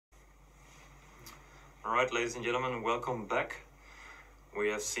Alright, ladies and gentlemen, welcome back. We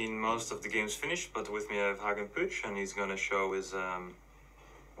have seen most of the games finished, but with me I have Hagen Poetsch, and he's gonna show his, it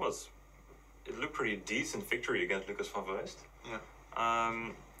looked pretty decent victory against Lucas van Foreest. Yeah.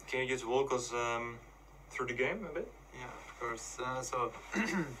 Can you just walk us through the game a bit? Yeah, of course.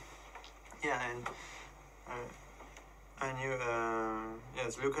 Yeah, and I knew,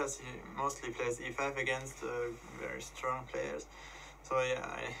 yes, Lucas, he mostly plays e5 against very strong players. So yeah,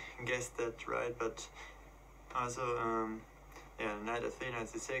 I guessed that right, but also, yeah, knight f3, knight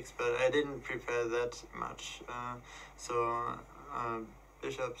c6, but I didn't prepare that much.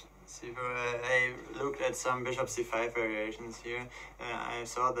 Bishop c4, I looked at some bishop c5 variations here. I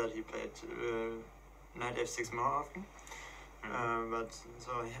saw that he played knight f6 more often, but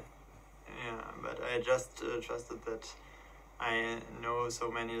I just trusted that I know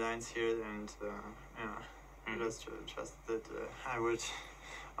so many lines here, and just trusted that I would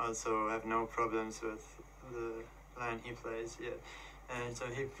also have no problems with the line he plays here. And so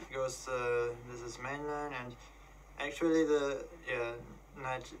he goes, this is main line, and actually the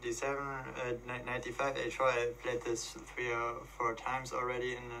knight d7, knight d5, h4, I played this 3 or 4 times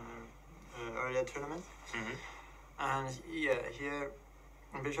already in earlier tournaments. And yeah, here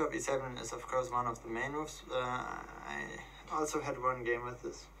bishop e7 is of course one of the main moves. I also had one game with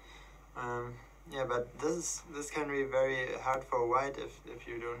this. Yeah, but this can be very hard for white if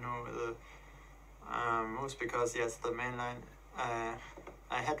you don't know the moves, because yes, the main line. I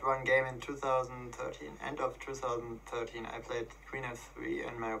had one game in 2013, end of 2013. I played queen f3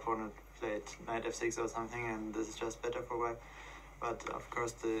 and my opponent played knight f6 or something, and this is just better for white. But of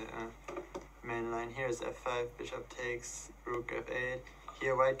course the main line here is f5, bishop takes, rook f8.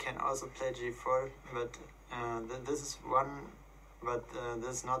 Here white can also play g4, but this is one, but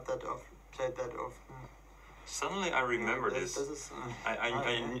this is not that often played that often. Suddenly I remember this.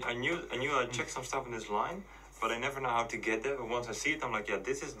 I knew I checked some stuff in this line, but I never know how to get there. But once I see it, I'm like, yeah,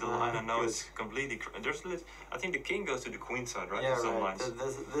 this is the line. I know it's completely. I think the king goes to the queen side, right? Yeah, some right. lines.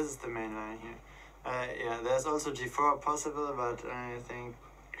 This is the main line here. Yeah, there's also g4 possible, but I think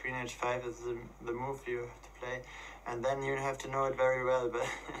queen h5 is the move you have to play, and then you have to know it very well. But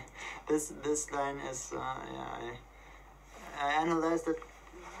this line is I analyzed it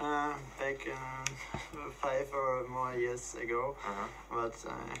back in 5 or more years ago, but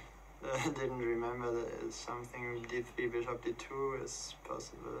I didn't remember that something d3 bishop d2 is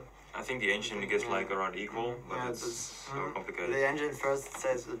possible. I think the engine gets like around equal, but it's so complicated. The engine first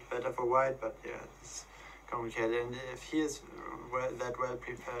says it's better for white, but yeah, it's complicated. And if he is that well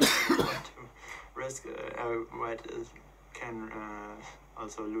prepared to risk, white can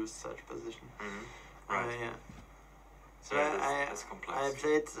also lose such position. Right. Yeah. So yeah, that's complex. I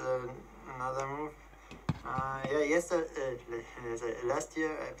played another move. Last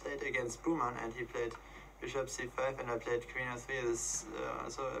year I played against Buhmann, and he played bishop c5 and I played queen f3. This is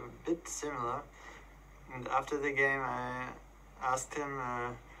also a bit similar. And after the game I asked him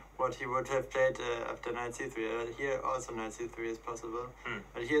what he would have played after knight c3. Here also knight c3 is possible,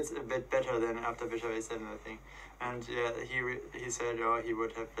 but here it's a bit better than after bishop a7, I think. And yeah, he said, oh, he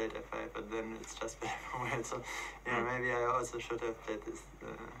would have played f5, but then it's just better for white. So yeah, maybe I also should have played this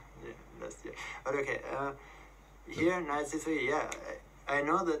last year. But okay, here knight c3. Yeah, I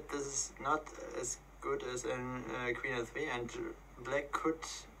know that this is not as good as in queen f3, and black could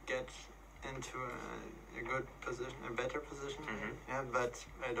get into a good position, a better position. Yeah, but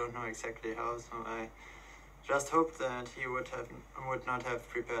I don't know exactly how. So I just hope that he would not have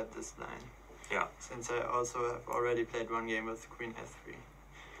prepared this line. Yeah. Since I also have already played one game with queen f3.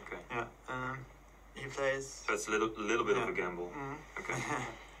 Okay. Yeah. He plays. So it's a little bit of a gamble. Okay.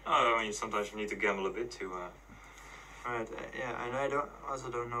 I mean, sometimes you need to gamble a bit to. Right. Yeah, and I don't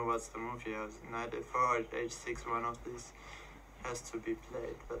know what's the move here. Knight f4 or h6. One of these has to be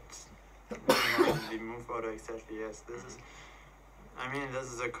played, but the move order exactly. Yes, this is. I mean, this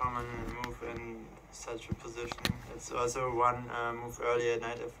is a common move in such a position. It's also one move earlier,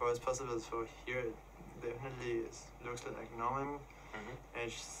 knight f4 is possible, so here it definitely looks like a normal move.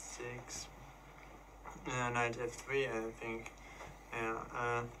 h6, knight f3, I think.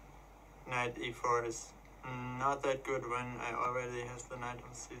 Yeah, knight e4 is not that good when I already have the knight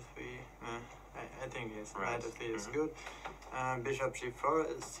on c3. I think yes, right. Knight f3 is good. Bishop g4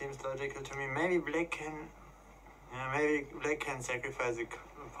 it seems logical to me. Maybe black can sacrifice a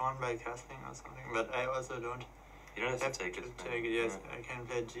pawn by castling or something, but I also don't. You don't have to take it. Yes, yeah. I can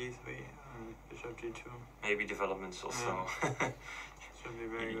play g3 and bishop g2. Maybe developments also should be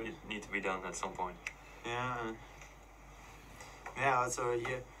very good. Need to be done at some point. Yeah. Yeah. Also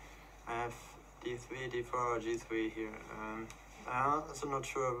here I have d3, d4, or g3 here. I'm also not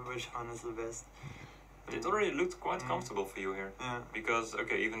sure which one is the best. But it already looked quite comfortable for you here. Yeah. Because,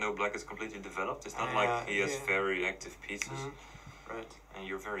 okay, even though black is completely developed, it's not like he has very active pieces. Right. And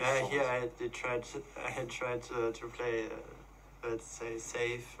you're very solid. solid. Here I had tried to play, let's say,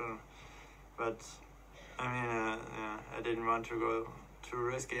 safe, but I mean, I didn't want to go too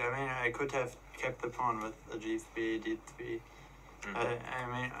risky. I mean, I could have kept the pawn with a g3, d3. I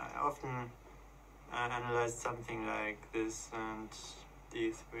mean, I often analyze something like this and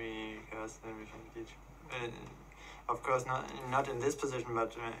d3, castle, everything, d2. Of course, not in this position,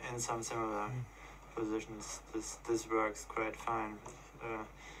 but in some similar positions, this works quite fine.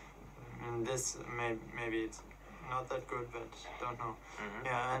 In this, maybe it's not that good, but don't know.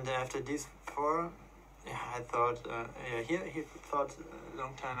 Yeah, and after d4, yeah, I thought, he thought a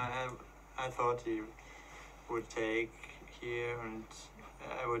long time. I thought he would take here, and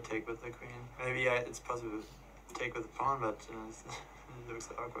I would take with the queen. Maybe it's possible to take with the pawn, but it looks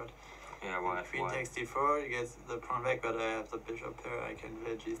awkward. Yeah, why? Queen takes d4, he gets the pawn back, but I have the bishop here. I can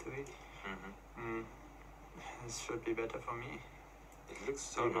play g3. This should be better for me. It looks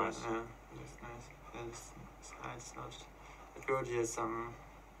so nice. Yeah, it looks nice. It's not that good. He has some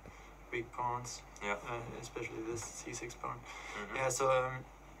weak pawns. Yeah. Especially this c6 pawn. Yeah. So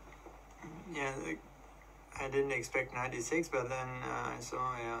yeah, I didn't expect knight e6, but then I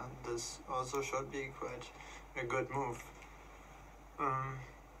saw this also should be quite a good move.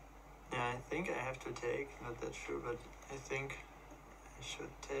 Yeah, I think I have to take. Not that sure, but I think I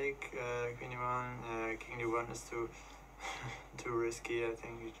should take queen e1. King d1 is too risky. I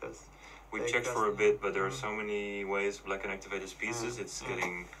think you just. We checked for a bit, but there are so many ways black can activate his pieces. It's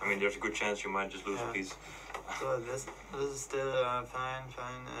getting. I mean, there's a good chance you might just lose a piece. So this is still fine.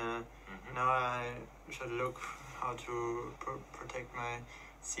 Now I should look how to protect my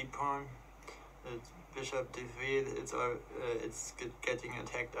c pawn. It's bishop d3. It's getting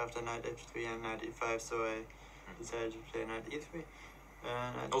attacked after knight h3 and knight e5. So I decided to play knight e3.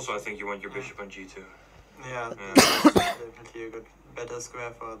 Also, I think you want your bishop on g2. Yeah, that's definitely a better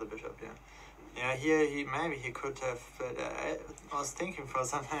square for the bishop. Yeah. Here maybe he could have played. I was thinking for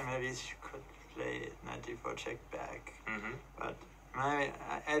some time maybe he could play knight d4 check back. But maybe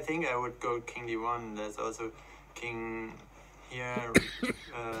I think I would go king d1. There's also king here.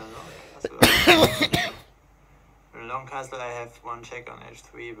 Long castle. I have one check on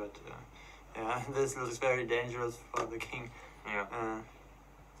h3, but yeah, this looks very dangerous for the king. Yeah.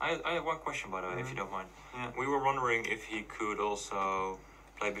 I have one question, by the way, if you don't mind. Yeah. We were wondering if he could also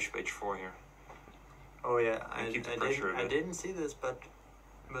play bishop h4 here. Oh yeah, I didn't see this, but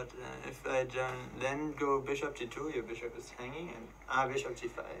if I then go bishop g2, your bishop is hanging, and bishop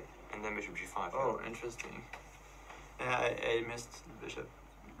g5. And then bishop g5. Oh, interesting. Yeah, I missed bishop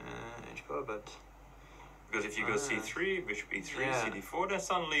h4, but. Because if you go c3, bishop e3, cd4, then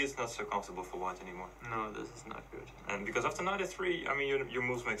suddenly it's not so comfortable for white anymore. No, this is not good. And because after knight f3, I mean, your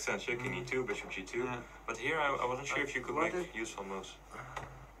moves make sense. You're king e2, bishop g2. Yeah. But here I wasn't sure if you could make useful moves.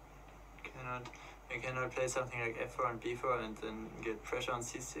 I cannot play something like f4 and b4 and then get pressure on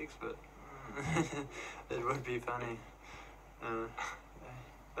c6, but it would be funny.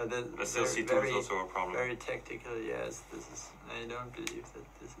 But still c2 is also a problem. Very tactical, yes. I don't believe that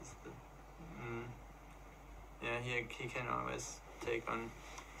this is the... Yeah, he can always take on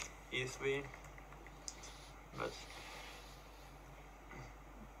e3, but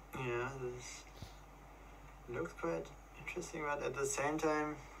yeah, this looks quite interesting. But at the same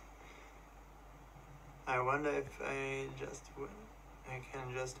time, I wonder if I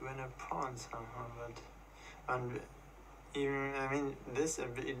can just win a pawn somehow. But even I mean this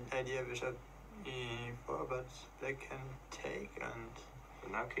idea bishop e4, but black can take and.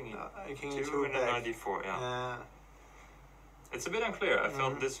 But now king e2 and then knight d4, yeah. It's a bit unclear. I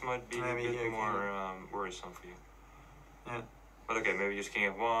felt this might be a bit more worrisome for you. Yeah. But okay, maybe just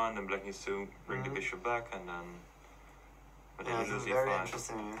king f1, then black needs to bring the bishop back, and then... But then lose e5. Very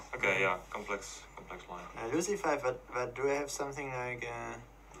interesting. Okay, yeah, complex line. Lose e5, but do I have something like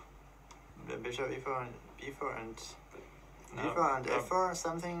the bishop e4 and b4 and b4 and f4 or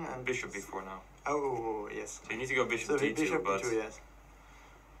something? And bishop b4 now. Oh, yes. So you need to go bishop so d2, bishop but... d2, yes.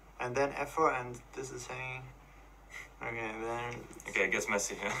 And then f4, and this is hanging. Okay, then. Okay, it gets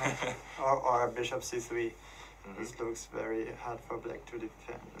messy. or bishop c3. This looks very hard for black to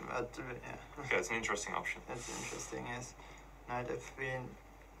defend. But yeah. Okay, it's an interesting option. That's interesting. Yes. Knight f3,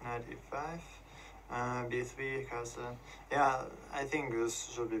 knight e5, b3 castle. Yeah, I think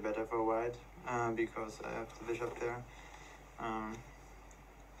this should be better for white because I have the bishop there.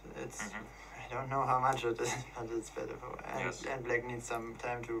 It's. I don't know how much it is, but it's better for white. And black needs some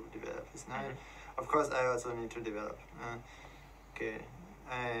time to develop his knight. Of course, I also need to develop. Okay,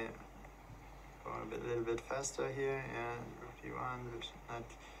 I go a little bit faster here. Yeah, rook d1,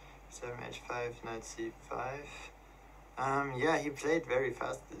 knight 7 h5, knight c5. Yeah, he played very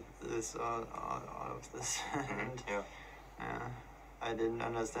fast. All of this, and I didn't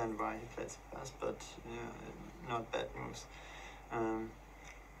understand why he played so fast, but yeah, not bad moves.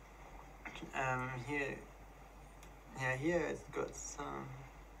 Here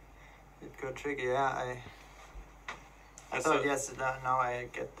it got tricky. Yeah, I thought yes, now I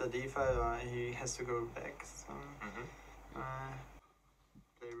get the d file, or he has to go back. So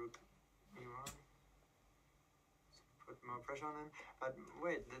play rook e1, put more pressure on him. But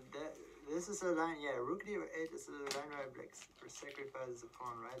wait, this is a line. Yeah, rook d8 is a line where black sacrifices a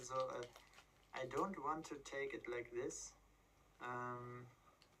pawn, right? So I don't want to take it like this,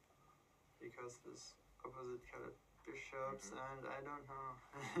 because this opposite colored bishops, and I don't know.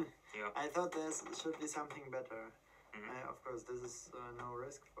 I thought there should be something better. Of course, this is no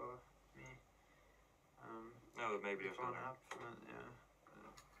risk for me. No, maybe there's pawn no. up,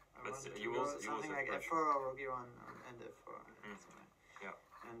 I but wanted to you go also something like pressure. f4 or rook e1 and f4. Yeah.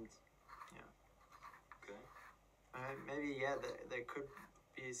 And yeah. Okay. Maybe there could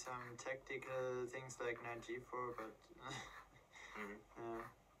be some tactical things like knight g4, but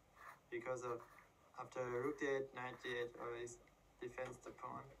because of after rook d8, knight d8 always defends the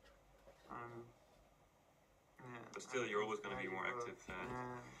pawn. But still, you're always going to be more active.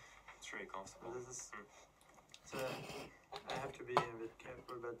 It's very comfortable. This is so I have to be a bit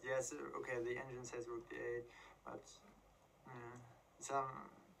careful. But yes, okay, the engine says rook d8, but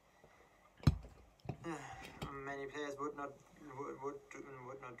many players would not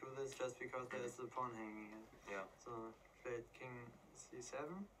do this just because there's the pawn hanging in. Yeah. So played king c7.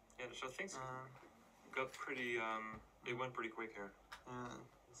 Yeah. So things got pretty. They went pretty quick here.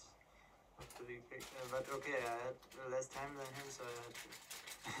 Pretty quick, but okay, I had less time than him, so I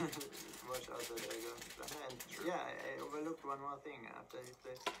had to watch out that I got blunder. And yeah, I overlooked one more thing after he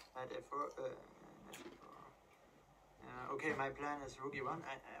played knight f4. Okay, my plan is rook e1.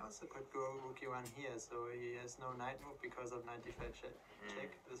 I also could go rook e1 here, so he has no knight move because of knight d5 check.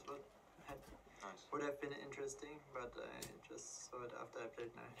 This would have been interesting, but I just saw it after I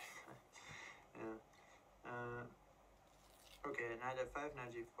played knight f5. Okay, knight f5,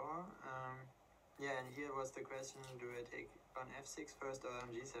 knight g4. Yeah, and here was the question, do I take on f6 first or on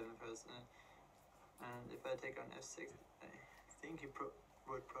g7 first? And if I take on f6, I think he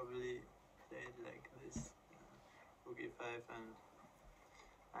would probably play it like this. Rook e5, and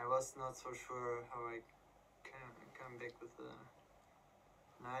I was not so sure how I can come back with the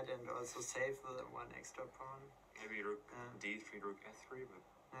knight and also save the one extra pawn. Maybe rook d3, rook f3, but...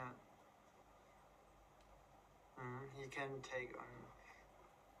 Yeah. He can take on...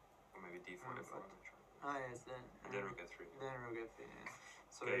 Or maybe d4, f4. Yes, then... And then rook f3. Then rook f3,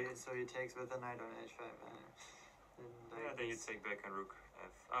 yeah. So he takes with the knight on h5. Then you take back and rook f...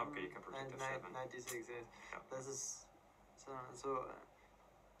 okay, you can protect f7. Knight d6, yes. Yeah. This is... So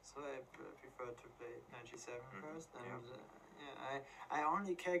I prefer to play knight g7 first. And I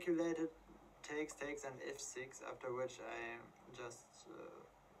only calculated takes and f6, after which I am just...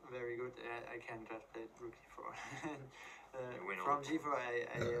 very good. I can just play rook d4. From g4,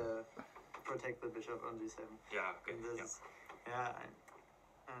 I protect the bishop on g7. Yeah. Okay. And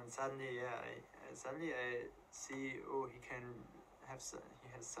and suddenly, I see. Oh, he can have. He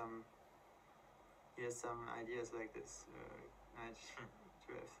has some ideas like this. Knight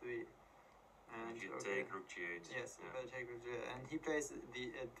to f3. And if you take rook g8. Yes, if I take rook g8, and he plays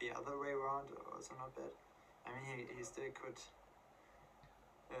the other way around, also not bad. I mean, he still could.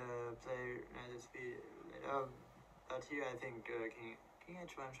 Play knight f3 later, but here I think king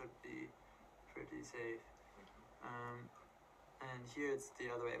h1 should be pretty safe. And here it's the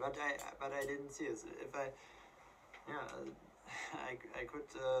other way, but I didn't see it. If I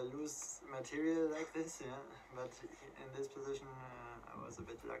could lose material like this, but in this position I was a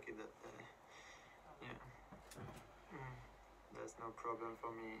bit lucky that there's no problem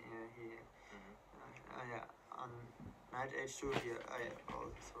for me here. On knight h2 here, I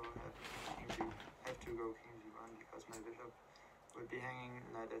also have to go king g1 because my bishop would be hanging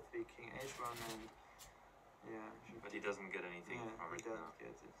knight f3, king h1, and but he doesn't get anything from it now.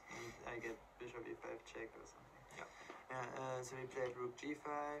 Get it. And I get bishop e5 check or something. So we played rook g5.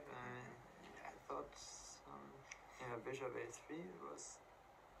 I thought bishop a3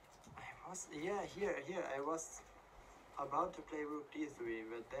 here I was about to play rook d3,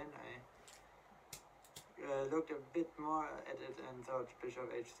 but then I looked a bit more at it and thought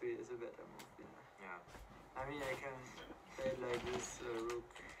bishop h3 is a better move. I mean, I can play like this rook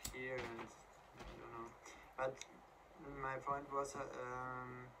here, and I don't know. But my point was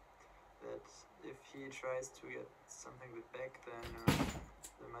that if he tries to get something with back, then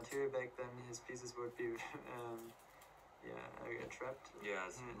the material back, then his pieces would be trapped. Yeah,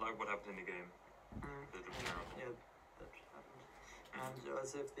 it's like what happened in the game. That looked terrible. Yeah, that happened. And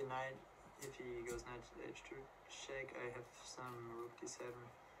also if he goes knight to h2 check, I have some rook d7.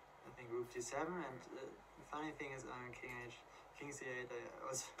 I think rook d7, and the funny thing is on king c8,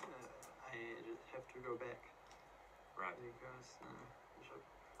 I have to go back. Right. Because bishop.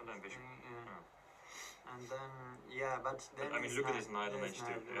 And then bishop. And then but then I mean, look at his knight on h2.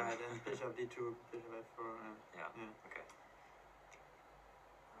 Right, and bishop d2, bishop f4. Okay.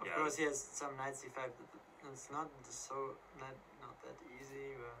 Of course, he has some knight c5. It's not that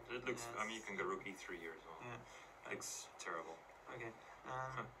easy. But it looks. I mean, you can go rook e3 here as well. Yeah. It looks terrible. Okay.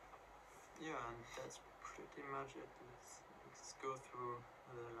 And that's pretty much it. Let's go through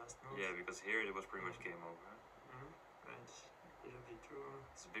the last move. Yeah, because here it was pretty much game over. Right. Bishop d2.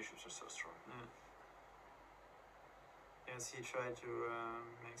 His bishops are so strong. Yes, he tried to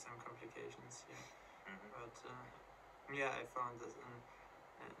make some complications here. But I found this.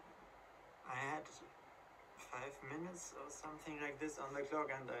 I had 5 minutes or something like this on the clock,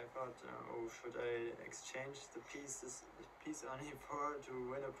 and I thought, should I exchange the piece on e4 to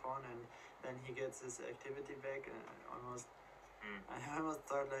win a pawn, and then he gets his activity back. I almost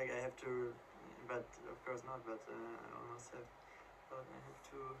thought like I have to, but of course not. But I almost thought I have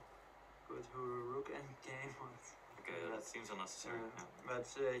to go to rook endgame. Okay, that seems unnecessary. But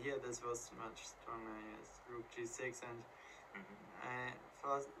here this was much stronger. Yes, rook g6, and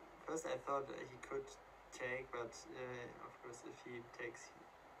first I thought he could take, but of course if he takes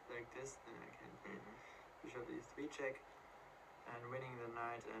like this, then I can play bishop e3 check and winning the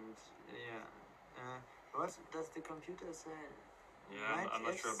knight. And what does the computer say? Yeah, I'm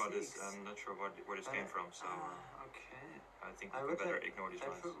not sure about this. I'm not sure where this came from. So okay. I think we better ignore these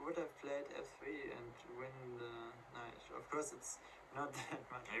lines. I would have played f3 and win the knight. Of course, it's not that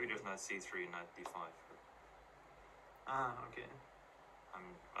much. Maybe there's knight c3 and knight d5. Okay.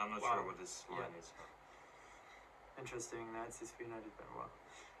 I'm not sure what this line is. Interesting, knight c3, knight d5. Wow.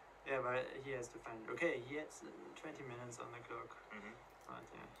 Yeah, but he has to find. Okay, he has 20 minutes on the clock. But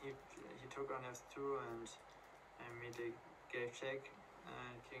he took on f2, and I immediately gave check.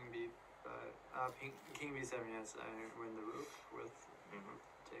 King b5. King b7. Yes, I win the rook with rook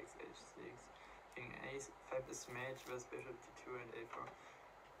takes h6. King a5 is mate with bishop d2 and a4.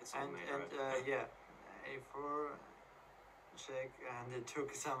 It's all made, right? a4 check, and it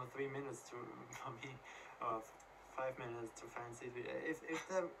took some 3 minutes for me, or 5 minutes to find c3.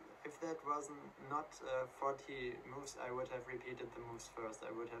 If that wasn't not 40 moves, I would have repeated the moves first.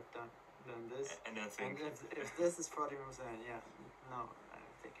 I would have done this. And then think. And if this is 40 moves, then no,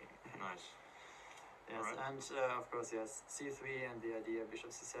 I'm thinking. Nice. Yes, right. And of course, yes, c3, and the idea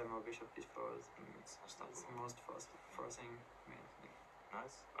bishop c7 or bishop d4 is most forcing me.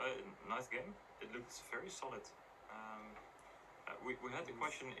 Nice. Nice game. It looks very solid. We had the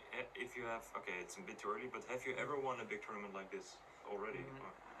question if you have, it's a bit too early, but have you ever won a big tournament like this already?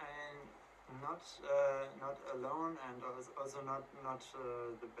 Not alone, and also not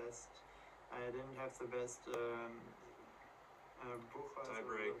the best. I didn't have the best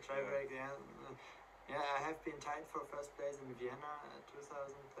tiebreak. Yeah, I have been tied for first place in Vienna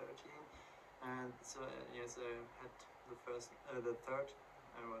 2013, and so yes, I had the third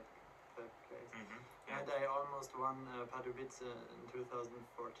place. And I almost won Pardubice in 2014.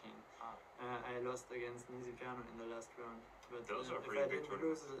 I lost against Nisipiano in the last round. But those are if pretty I big didn't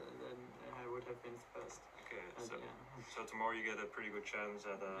lose, then I would have been first. Okay, so tomorrow you get a pretty good chance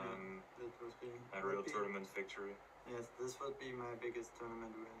at a real tournament victory. Yes, this would be my biggest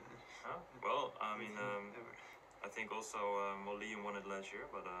tournament win. Well, I mean, I think also Liam won it last year,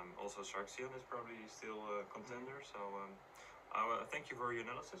 but also Sarkisian is probably still a contender. So thank you for your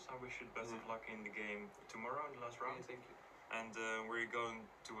analysis. I wish you the best of luck in the game tomorrow in the last round. Thank you. And we're going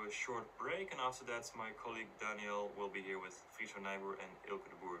to a short break, and after that my colleague Daniel will be here with Friso Nijboer and Ilke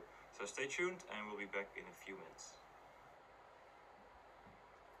de Boer. So stay tuned, and we'll be back in a few minutes.